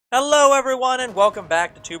Hello everyone and welcome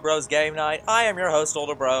back to Two Bros Game Night. I am your host,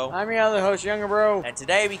 Older Bro. I'm your other host, Younger Bro. And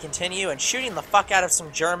today we continue and shooting the fuck out of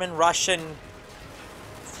some German, Russian,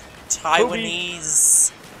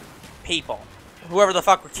 Taiwanese people. Whoever the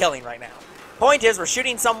fuck we're killing right now. Point is, we're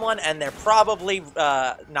shooting someone and they're probably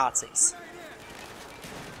Nazis.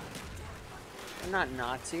 They're not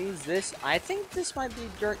Nazis. I think this might be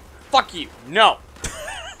during... Fuck you! No!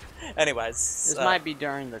 Anyways. This might be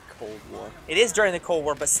during the Cold War. It is during the Cold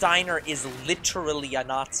War, but Steiner is literally a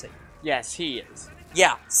Nazi. Yes, he is.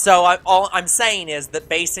 Yeah, so all I'm saying is that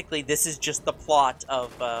basically this is just the plot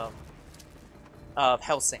of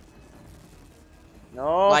Helsing.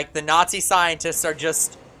 No. Like, the Nazi scientists are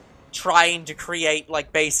just trying to create,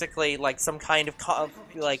 like, basically, like, some kind of thing.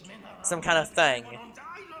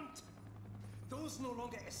 Those no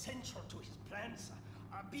longer essential to his plans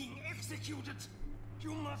are being executed.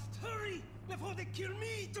 You must hurry before they kill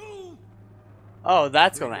me too. Oh,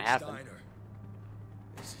 that's gonna happen.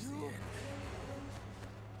 This is the end.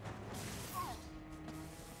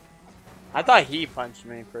 I thought he punched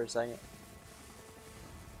me for a second.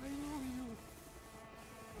 I know you.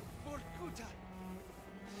 What could I?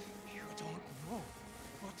 You don't know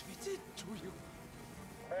what we did to you.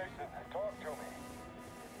 Talk to me.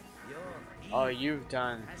 Oh, you've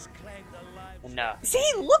done enough. See,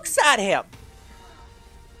 he looks at him!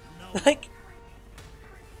 Like...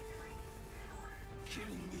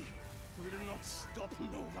 Killing me will not stop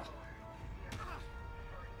Nova.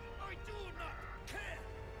 I do not care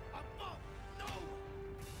about Nova.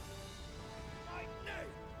 My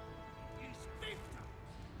name is Victor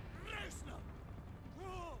Reznov.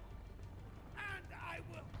 And I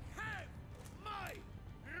will have my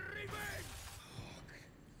revenge.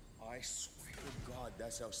 I swear to God,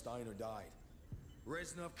 that's how Steiner died.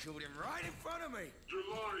 Reznov killed him right in front of me. You're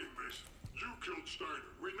lying, Mason. You killed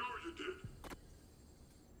Steiner. We know you did.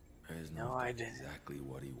 Reznov No, I did didn't. exactly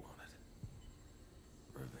what he wanted.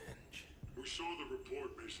 Revenge. We saw the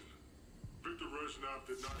report, Mason. Victor Reznov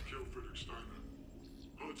did not kill Friedrich Steiner.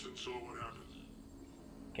 Hudson saw what happened.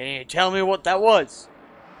 Can you tell me what that was?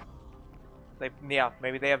 Yeah,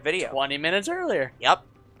 maybe they have video. 20 minutes earlier. Yep.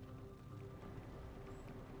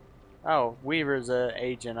 Oh, Weaver's an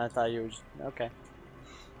agent. I thought you were... Okay.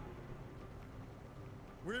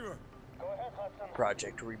 Weaver.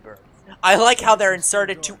 Project Rebirth. I like how they're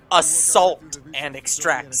inserted to assault and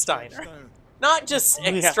extract Steiner. Not just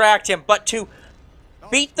extract him, but to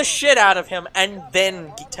beat the shit out of him and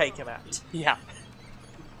then take him out. Yeah.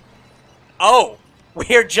 Oh!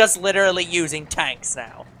 We're just literally using tanks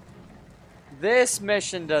now. This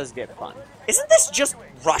mission does get fun. Isn't this just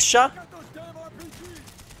Russia?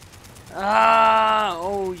 Ah!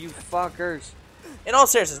 Oh, you fuckers. In all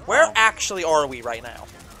seriousness, where actually are we right now?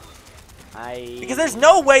 Because there's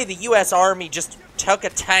no way the US Army just took a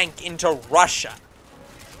tank into Russia.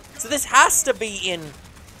 So this has to be in...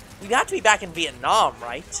 We'd have to be back in Vietnam,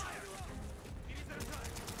 right?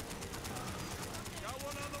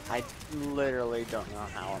 I literally don't know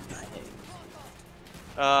how I'm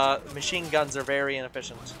hitting. Machine guns are very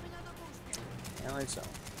inefficient. Apparently so.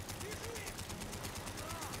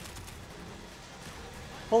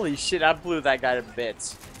 Holy shit, I blew that guy to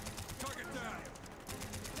bits.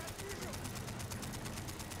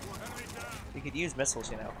 You could use missiles,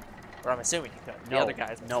 you know. Or I'm assuming you could. The No, other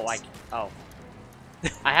guys. no, I... Oh.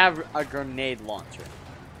 I have a grenade launcher.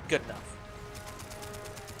 Good enough.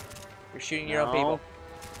 You're shooting your own No. people.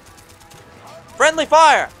 Friendly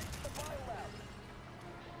fire!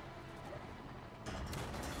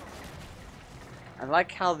 I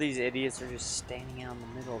like how these idiots are just standing out in the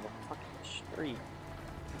middle of the fucking street.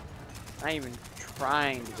 Not even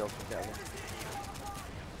trying to go for cover.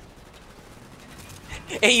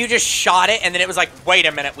 And you just shot it, and then it was like, wait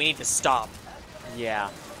a minute, we need to stop. Yeah.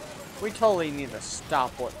 We totally need to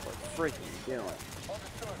stop what we're freaking doing.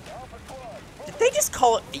 Did they just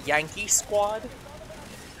call it a Yankee Squad?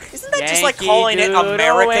 Isn't that Yankee just like calling it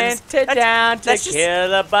Americans? Down to that's just,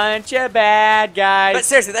 kill a bunch of bad guys. but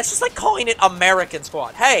seriously, that's just like calling it American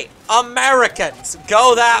Squad. Hey, Americans,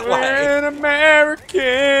 go that way. We're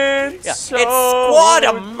Americans. Yeah, So it's Squad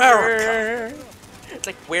America. It's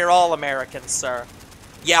like, we're all Americans, sir.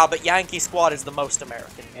 Yeah, but Yankee Squad is the most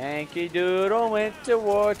American. Yankee Doodle went to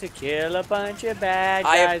war to kill a bunch of bad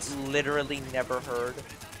I guys. have literally never heard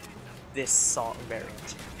this song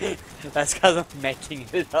variant. That's because I'm making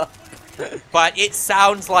it up. But it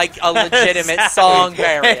sounds like a legitimate song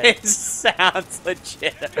variant. It sounds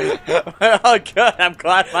legit. Oh, good. I'm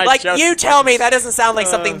glad my Like, joke- you tell me that doesn't sound like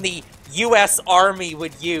something the U.S. Army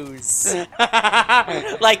would use.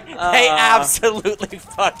 Like, they absolutely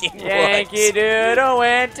fucking Yankee would. Doodle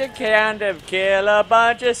went to kind of kill a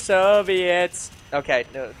bunch of Soviets. Okay,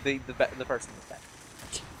 no, the person was bad.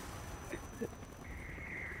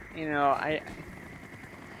 You know,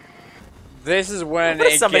 this is when What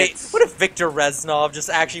if it somebody? gets... What if Victor Reznov just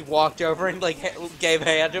actually walked over and like gave a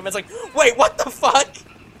hand to him? It's like, wait, what the fuck?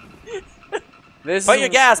 Put your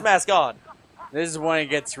gas mask on. This is when it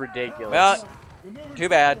gets ridiculous. Well, too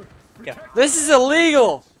bad. Yeah. This is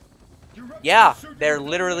illegal! Yeah, they're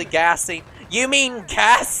literally gassing. You mean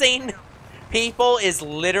gassing people is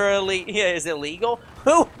illegal?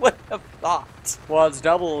 Who would have thought? Well, it's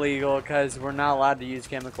double illegal because we're not allowed to use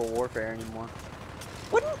chemical warfare anymore.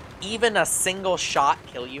 Wouldn't even a single shot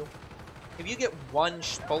kill you? If you get one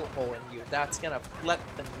bullet hole in you, that's gonna let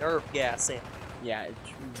the nerve gas in. Yeah, it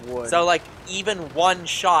would. So, like, even one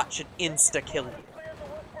shot should insta-kill you.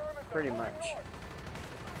 Pretty much.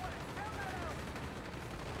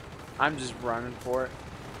 I'm just running for it.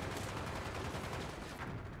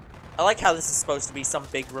 I like how this is supposed to be some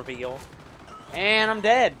big reveal. And I'm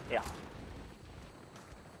dead. Yeah.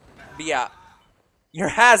 But yeah, your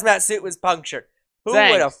hazmat suit was punctured. Who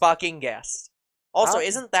Thanks. would have fucking guessed? Also, How-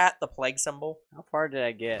 isn't that the plague symbol? How far did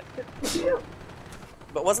I get?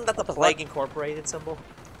 But wasn't that the Plague Incorporated symbol?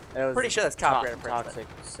 It was Pretty sure that's copyrighted toxic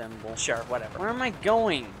symbol. Sure, whatever. Where am I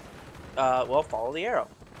going? Well, follow the arrow.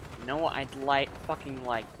 You know what? fucking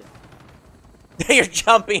liked it. You're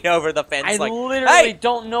jumping over the fence I like, literally hey,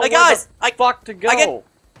 don't know hey where guys, the fuck to go.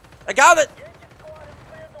 I got it!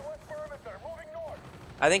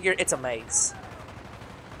 I think it's a maze.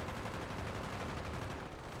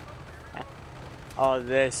 Oh,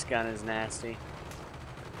 this gun is nasty.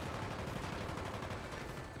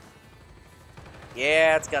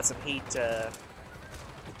 Yeah, it's got some heat, Dude!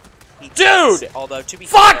 gains. Although, to be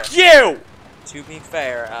fair... Fuck you! To be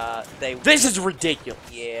fair, This is ridiculous.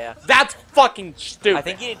 Yeah. That's fucking stupid. I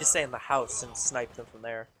think you need to stay in the house and snipe them from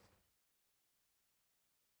there.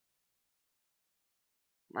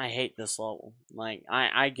 I hate this level. Like,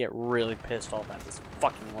 I get really pissed off at this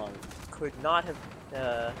fucking level. Couldn't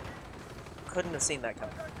have seen that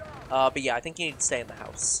coming. But yeah, I think you need to stay in the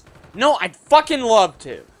house. No, I'd fucking love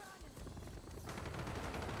to.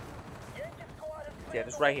 Yeah,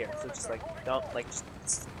 just right here. So just like, don't, like, just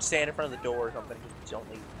stand in front of the door or something. Just don't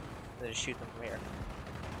leave. And then just shoot them from here.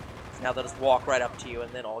 So now they'll just walk right up to you and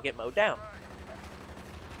then all get mowed down.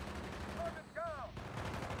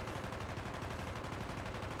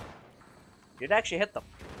 You'd actually hit them.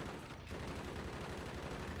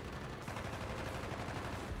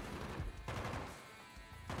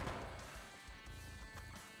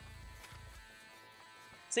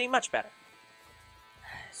 See, much better.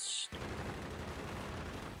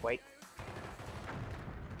 Wait.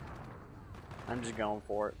 I'm just going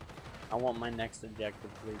for it. I want my next objective,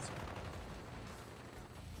 please.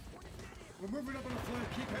 We're moving up on the flank.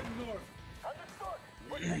 Keep heading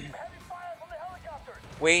north.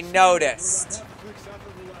 We noticed. Quick south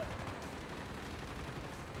of the left.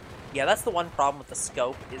 Yeah, that's the one problem with the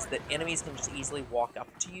scope, is that enemies can just easily walk up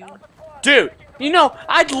to you. Dude, you know,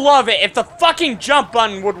 I'd love it if the fucking jump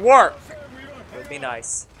button would work. It would be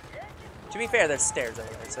nice. To be fair, there's stairs over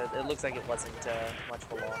there, so it looks like it wasn't much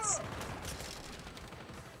of a loss.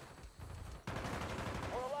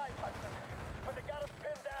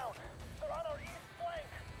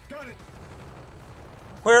 Got it.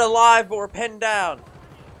 We're alive, but we're pinned down.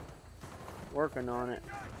 Working on it.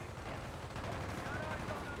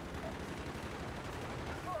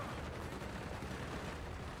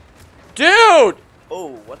 Dude!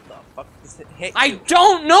 Oh, what the fuck does it hit I you?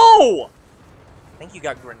 don't know! I think you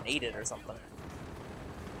got grenaded or something.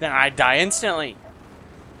 Then I die instantly.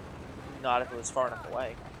 Not if it was far enough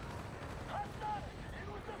away.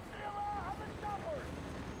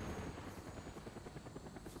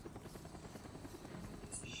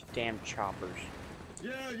 Damn choppers.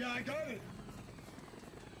 Yeah, I got it.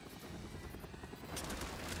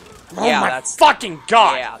 Oh Yeah, my that's- fucking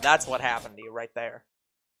god! Yeah, that's what happened to you right there.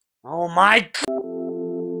 Oh my god!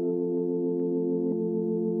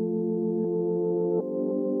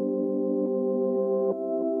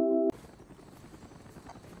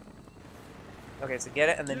 Okay, so get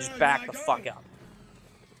it and then just back the fuck up.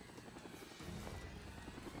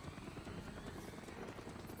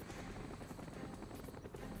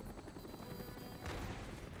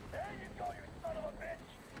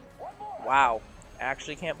 Wow.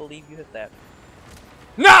 Actually can't believe you hit that.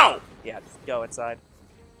 No! Yeah, just go inside.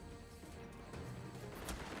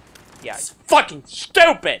 Yeah, It's fucking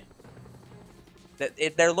stupid!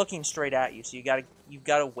 they're looking straight at you, so you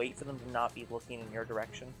gotta wait for them to not be looking in your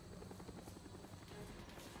direction.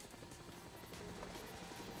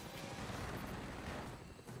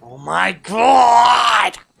 Oh my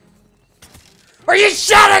god! Are you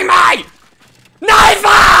shitting me? Knife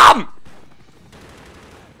him!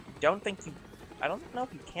 Don't think you... I don't know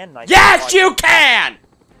if you can knife Yes, you can!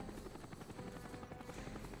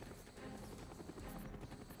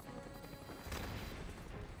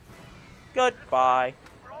 Goodbye.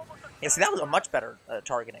 Yeah, see, that was a much better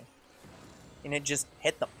targeting. And it just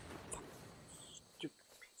hit them. Stupid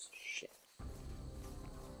piece of shit.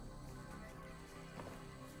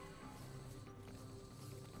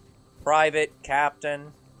 Private,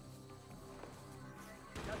 captain.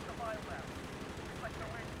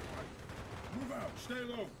 Move out. Stay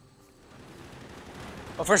low.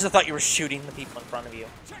 Well, first I thought you were shooting the people in front of you.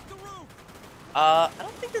 Check the roof. I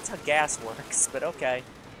don't think that's how gas works, but okay.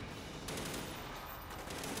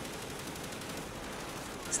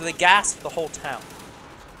 So they gassed the whole town.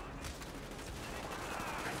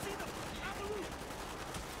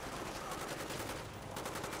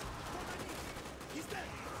 He's dead.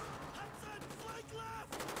 Outside, flank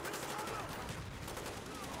left.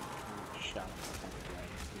 Shut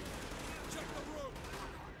Check the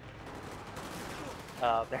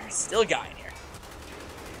roof. There's still a guy in here.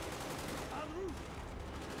 On roof.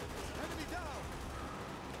 Enemy down.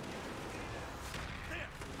 There.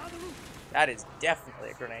 On the roof. That is definitely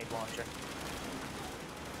a grenade launcher.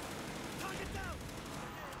 Target down.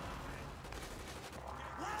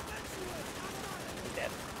 He's dead.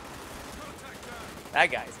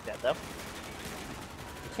 That guy's dead, though.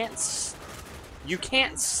 You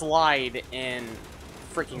can't slide in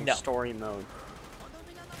freaking No. story mode.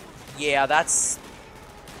 Yeah, that's...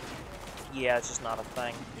 Yeah, it's just not a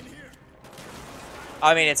thing.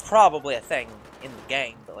 I mean, it's probably a thing in the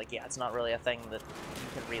game, but, like, yeah, it's not really a thing that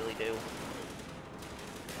you can really do.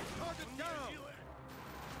 Target down.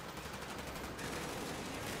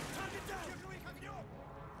 Target down.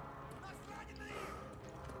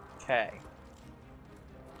 Okay.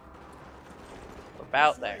 We're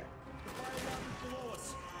about there. Below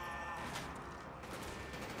us.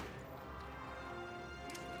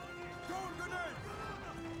 Throwing grenade.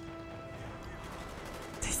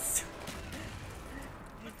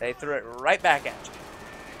 They threw it right back at you.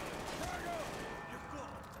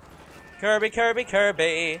 Kirby, Kirby,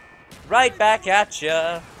 Kirby. Right back at you.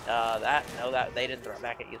 That they didn't throw it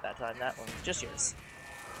back at you that time. That one was just yours.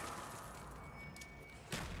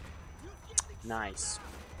 Nice.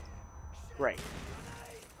 Great.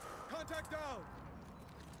 Contact down.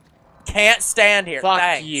 Can't stand here. Fuck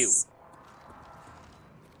Thanks. you.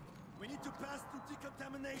 We need to pass through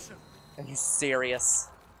decontamination. Are you serious?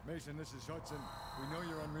 Mason, this is Hudson. We know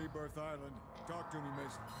you're on Rebirth Island. Talk to me,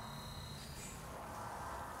 Mason.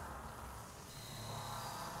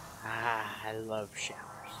 Ah, I love showers.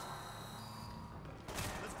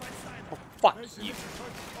 Let's find Simon. Oh, fuck Mason, you. this is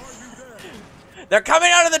Hudson. Are you there? They're coming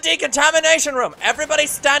out of the decontamination room. Everybody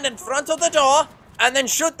stand in front of the door and then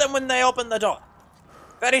shoot them when they open the door.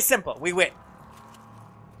 Very simple. We win.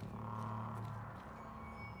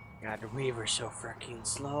 God, the Weaver's so freaking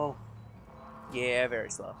slow. Yeah, very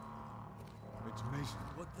slow. It's Mason.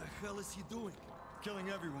 What the hell is he doing? Killing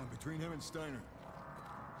everyone between him and Steiner.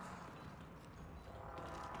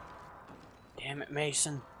 Damn it,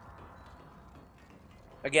 Mason.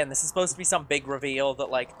 Again, this is supposed to be some big reveal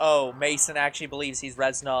that, like, oh, Mason actually believes he's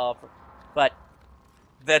Reznov, but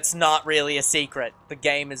that's not really a secret. The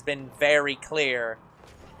game has been very clear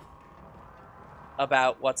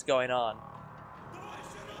about what's going on.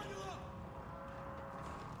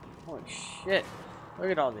 Holy shit.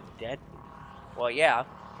 Look at all the dead. Well, yeah,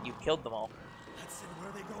 you killed them all. Hudson, where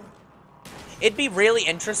are they going? It'd be really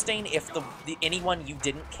interesting if anyone you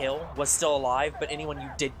didn't kill was still alive, but anyone you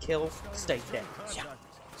did kill stayed dead. Yeah.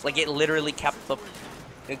 Like, it literally kept the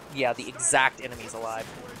exact enemies alive.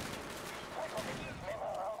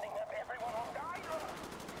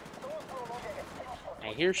 I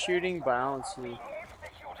hear shooting, but I don't see.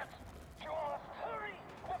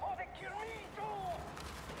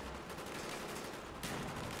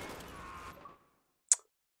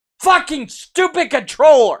 Fucking stupid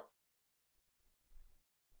controller!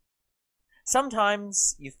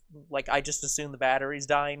 Sometimes, I just assume the battery's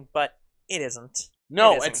dying, but it isn't.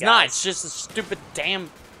 No, It isn't, it's not. guys. It's just a stupid damn...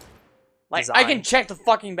 Like, Design. I can check the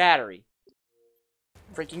fucking battery.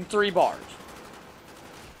 Freaking 3 bars.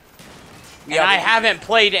 And Yeah, I but- haven't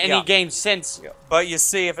played any Yeah. game since. But you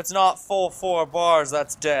see, if it's not full 4 bars,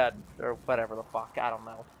 that's dead. Or whatever the fuck, I don't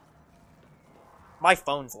know. My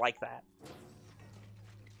phone's like that.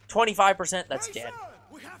 25%, that's Mason, dead.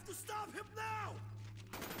 we have to stop him now.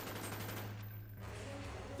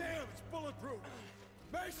 Damn, it's bulletproof.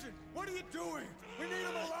 Mason, what are you doing? We need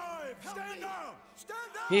him alive. Stand down. Stand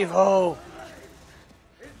down. Heave-ho!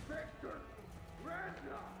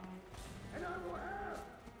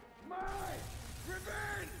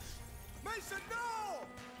 Mason, no!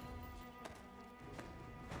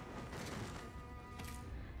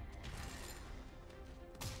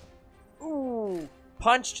 Ooh,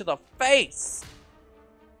 punch to the face.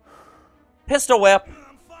 Pistol whip.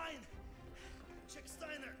 I'm fine. Check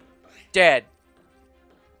Steiner. Dead.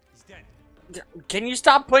 He's dead. Can you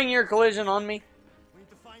stop putting your collision on me? We need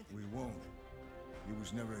to find him. We won't. He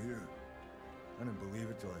was never here. I didn't believe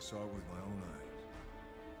it till I saw it with my own eyes.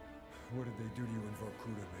 What did they do to you in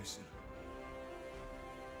Vorkuta, Mason?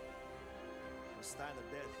 Was Steiner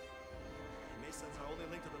dead? Mason's our only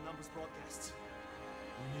link to the numbers broadcasts.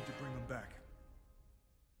 We need to bring them back.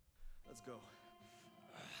 Let's go.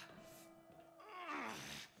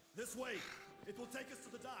 This way. It will take us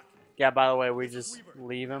to the dock. Yeah, by the way, we just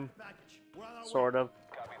leave him. Baggage. We're on our Sort of.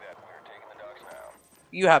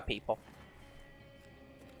 You have people.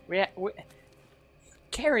 We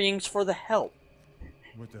carrying's for the help.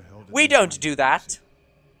 What the hell did We they don't to do you, that.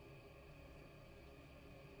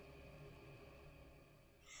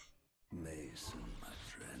 Mason? Mason, my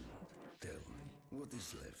friend, tell me, what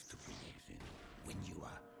is left to believe in when you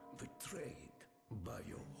are betrayed by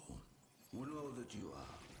your own? When all that you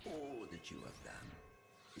are, all that you have done,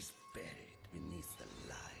 is buried beneath the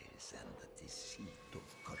lies and the deceit of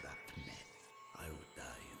corrupt men. I would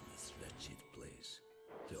die in this wretched place.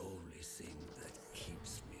 The only thing that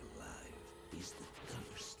keeps me alive is the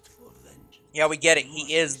thirst for vengeance. Yeah, we get it.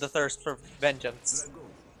 He is the thirst for vengeance.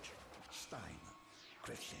 Dragovich, Steiner,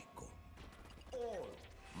 Kravchenko, all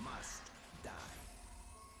must die.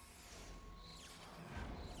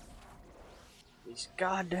 These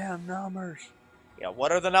goddamn numbers. Yeah,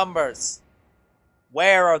 what are the numbers?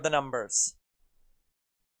 Where are the numbers?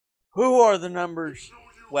 Who are the numbers?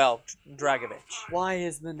 Well, Dragovich. Why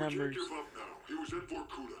is the We can't numbers? give up now. He was in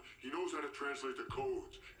Vorkuta. He knows how to translate the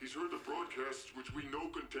codes. He's heard the broadcasts, which we know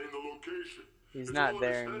contain the location. He's It's not all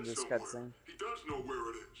there his in head this somewhere. cutscene. He does know where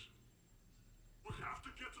it is. We have to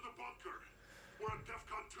get to the bunker. We're on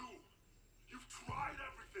DEFCON 2. You've tried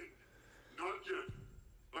everything. Not yet.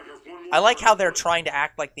 I have one more. I like how they're trying to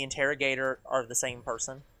act like the interrogator are the same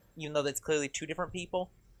person, even though that's clearly two different people.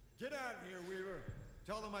 Get out of here, Weaver.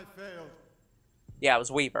 Tell them I failed. Yeah, it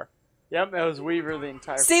was Weaver. Yep, it was Weaver the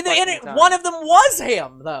entire See, fucking time. one of them was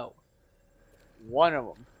him, though. One of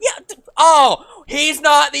them. Yeah. Oh, he's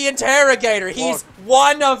not the interrogator. He's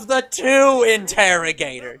one of the two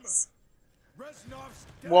interrogators. Reznov's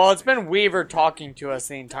dead. Well, it's been Weaver talking to us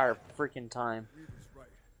the entire freaking time. Weaver's right.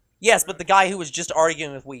 Yes, but the guy who was just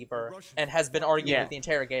arguing with Weaver and has been arguing Yeah. with the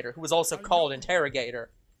interrogator, who was also called interrogator,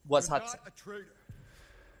 was You're Hudson. not a traitor.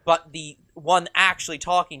 But the one actually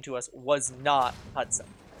talking to us was not Hudson.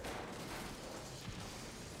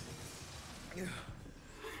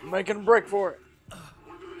 Making a break for it.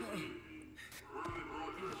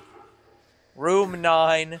 Room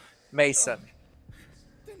 9, Mason.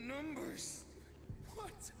 The numbers. What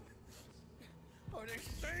are they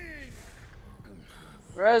saying?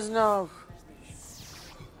 Reznov.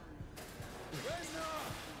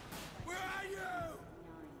 Reznov! Where are you?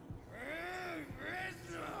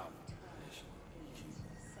 Reznov!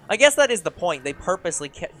 I guess that is the point. They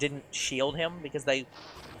purposely didn't shield him because they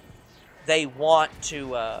want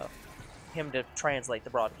to him to translate the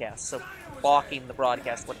broadcast. So blocking the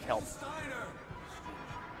broadcast wouldn't help.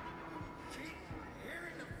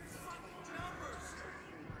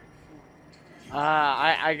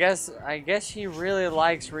 I guess he really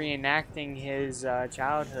likes reenacting his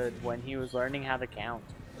childhood when he was learning how to count.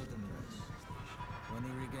 When he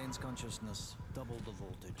regains consciousness, double the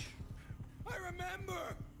voltage. I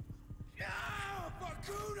remember! Yeah!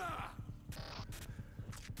 Bakuna!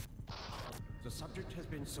 The subject has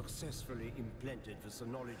been successfully implanted with the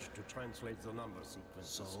knowledge to translate the number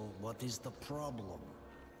sequences. So, what is the problem?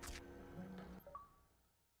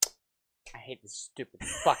 I hate this stupid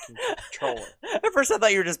fucking controller. At first I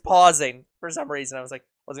thought you were just pausing for some reason. I was like,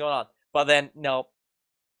 what's going on? But then, no.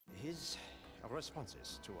 His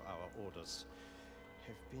responses to our orders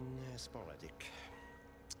have been sporadic,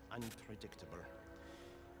 unpredictable.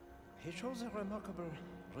 He shows a remarkable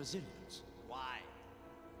resilience. Why?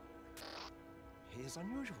 He is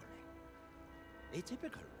unusual,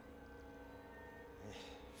 atypical.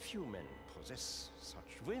 Few men possess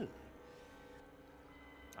such will.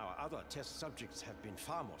 Our other test subjects have been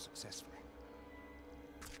far more successful.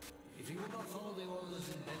 If he would not follow the orders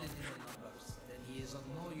embedded in the numbers, then he is of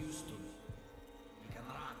no use to me. He can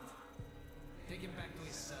run. Take him back to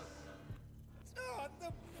his cell. Oh,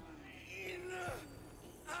 the pain!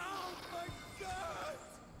 Oh my God!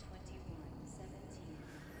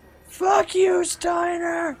 21:17. Fuck you,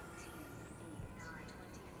 Steiner!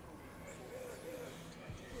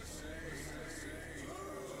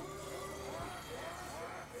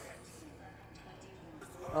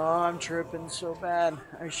 Oh, I'm tripping so bad.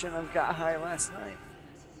 I shouldn't have got high last night.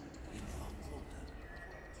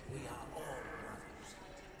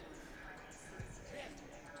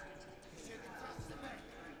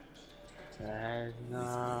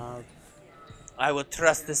 No. I will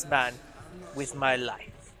trust this man with my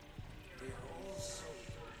life.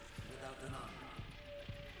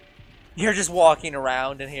 You're just walking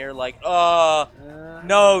around in here like,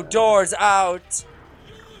 no, doors out.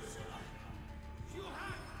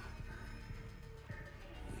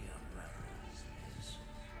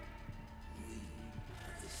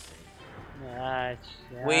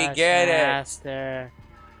 We get it. Master.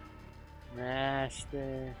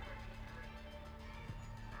 Master.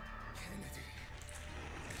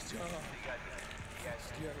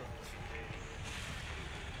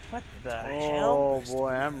 What the hell? Oh boy,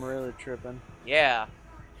 I'm really tripping. Yeah.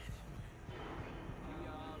 We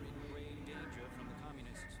are in grave danger from the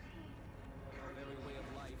communists. Our very way of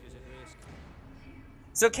life is at risk.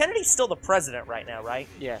 So Kennedy's still the president right now, right?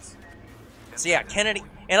 Yes. So yeah, Kennedy.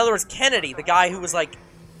 In other words, Kennedy, the guy who was like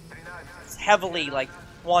heavily like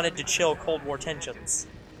wanted to chill Cold War tensions,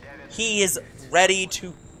 he is ready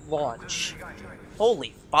to launch.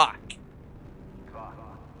 Holy fuck.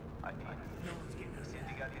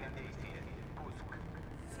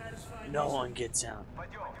 No one gets out.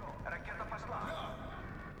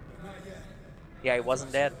 Yeah, he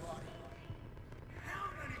wasn't dead. How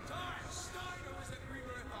many times Steiner was at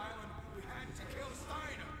Rebirth Island? We had to kill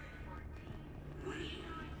Steiner.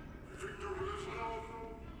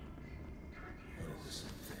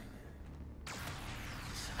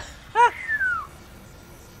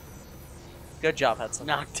 Good job, Hudson.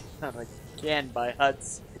 Knocked out again by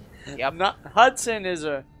Hudson. Yep. Hudson is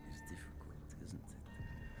a...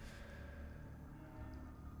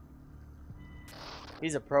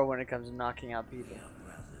 He's a pro when it comes to knocking out people.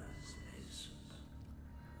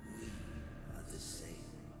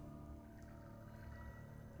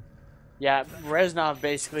 Yeah, Reznov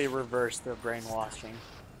basically reversed the brainwashing.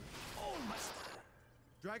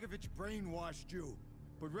 Dragovich brainwashed you,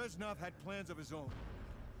 but Reznov had plans of his own.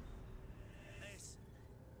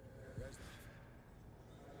 Reznov,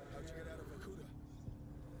 how'd you get out of Vorkuta?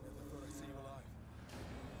 Never thought I'd see you alive.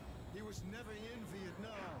 He was never in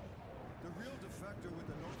Vietnam. The real defector with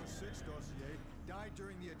the Nova 6 dossier died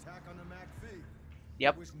during the attack on the MacV.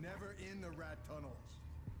 Yep. He was never in the rat tunnels.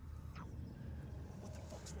 What the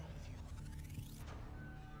fuck's wrong with you?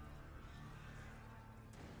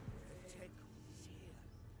 Ted is here.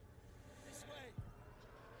 This way.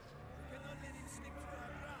 We cannot let him slip through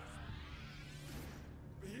our grasp.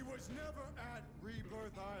 He was never at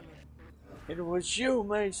Rebirth Island. It was you,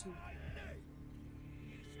 Mason.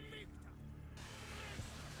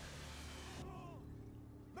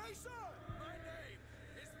 Mason! My name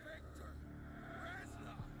is Victor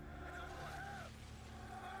Reznov, and I will have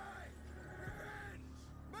my revenge!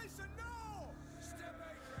 Mason, no! Step 8,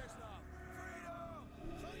 Reznov! Freedom!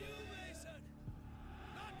 For you, Mason!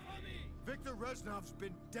 Not for me! Victor Reznov's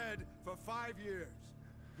been dead for 5 years.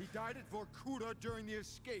 He died at Vorkuta during the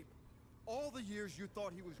escape. All the years you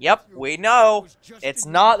thought he was Yep, with you, we know. it was just It's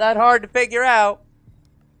in not your that hard to figure out.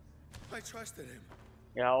 I trusted him.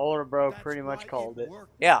 Yeah, older bro That's pretty much why called it.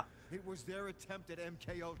 worked. Yeah. It was their attempt at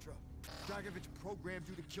MK Ultra. Dragovich programmed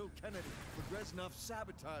you to kill Kennedy, but Reznov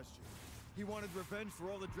sabotaged you. He wanted revenge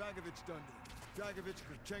for all the Dragovich done to him. Dragovich,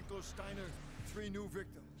 Kurchenko, Steiner, 3 new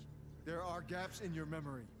victims. There are gaps in your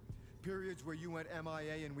memory. Periods where you went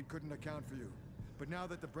MIA and we couldn't account for you. But now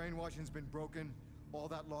that the brainwashing's been broken, all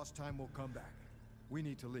that lost time will come back. We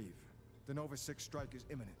need to leave. The Nova 6 strike is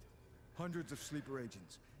imminent. Hundreds of sleeper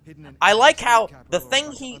agents. I like how the thing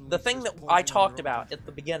that I talked about at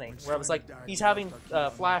the beginning, where I was like, he's having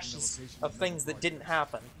flashes of things that didn't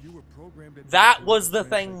happen. That was the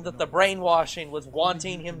thing that the brainwashing was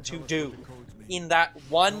wanting him to do in that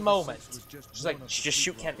one moment. Just like, just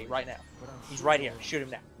shoot Kennedy right now. He's right here. Shoot him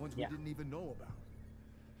now. Ones we didn't even know about.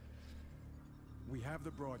 We have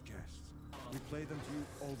the broadcasts. We play them to you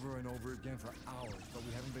over and over again for hours, but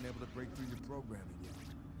we haven't been able to break through your programming yet.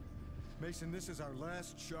 Mason, this is our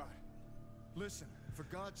last shot. Listen, for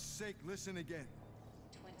God's sake, listen again.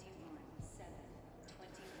 21, 7,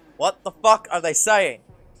 21. What the fuck are they saying?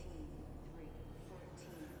 14, 3, 14,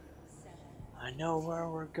 7. I know where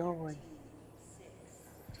we're going. 6,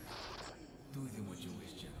 Do with him what you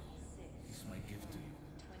wish, General. This is my gift to you,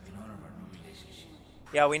 in honor of our new relationship.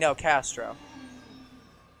 Yeah, we know Castro.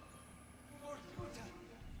 Vorkuta!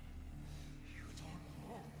 You don't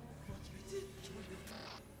know what we did to you.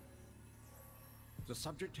 The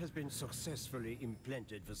subject has been successfully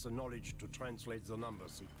implanted with the knowledge to translate the number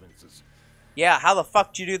sequences. Yeah, how the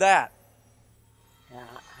fuck do you do that?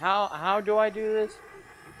 How do I do this?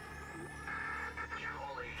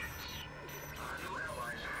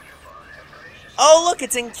 Oh, look,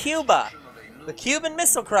 it's in Cuba. The Cuban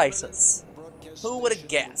Missile Crisis. Who would have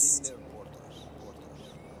guessed?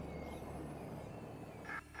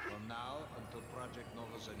 From now until Project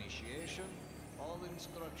Nova's initiation, all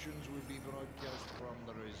instructions will be broadcast from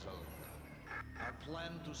the result. Our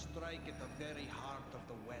plan to strike at the very heart of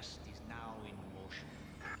the West is now in motion.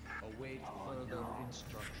 Await further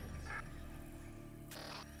instructions.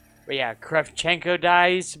 But yeah, Kravchenko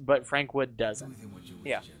dies, but Frank Wood doesn't.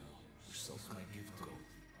 Yeah.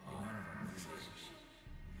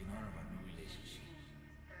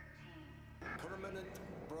 Permanent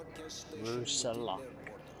broadcast station Rusala. within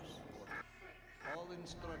their borders. All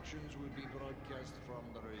instructions will be broadcast from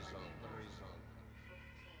the result.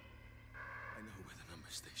 I know where the number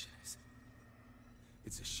station is.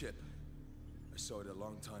 It's a ship. I saw it a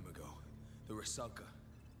long time ago. The Rusalka.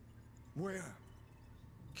 Where?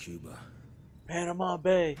 Cuba. Panama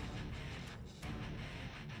Bay.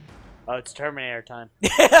 Oh, it's Terminator time.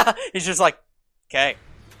 He's just like, okay.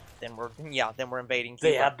 Then we're invading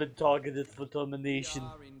Cuba. They have been targeted for termination. We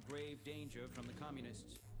are in grave danger from the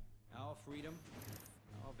communists. Our freedom,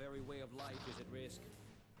 our very way of life is at risk.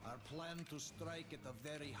 Our plan to strike at the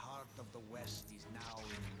very heart of the West is now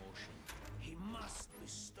in motion. He must be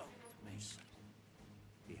stopped, Mason.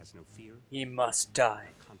 He has no fear, He must die.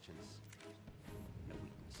 conscience, no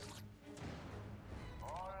weakness.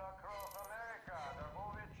 All across America,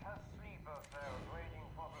 Dragovich has sleeper cells waiting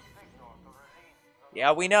for the signal to release the...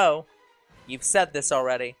 Yeah, we know. You've said this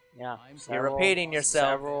already. Yeah, You're repeating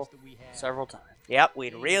yourself. Several times. Yep,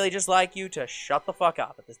 we'd really just like you to shut the fuck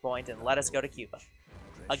up at this point and let us go to Cuba.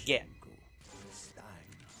 Again.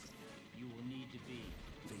 You will need to be.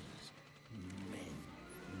 These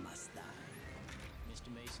men must die.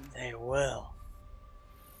 Mr. Mason, They will.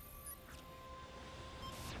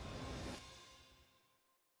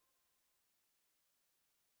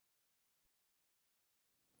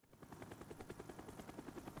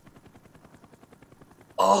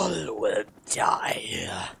 All will die.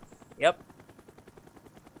 Yep.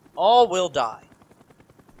 All will die.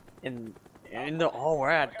 In the we're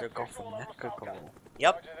at the Gulf of Mexico.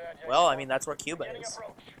 Yep. Well, I mean, that's where Cuba is.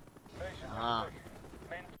 Ah.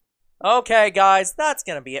 Okay, guys, that's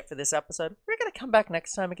going to be it for this episode. We're going to come back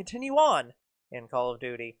next time and continue on in Call of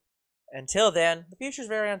Duty. Until then, the future's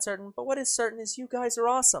very uncertain, but what is certain is you guys are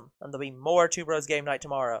awesome, and there'll be more Two Bros Game Night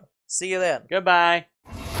tomorrow. See you then. Goodbye.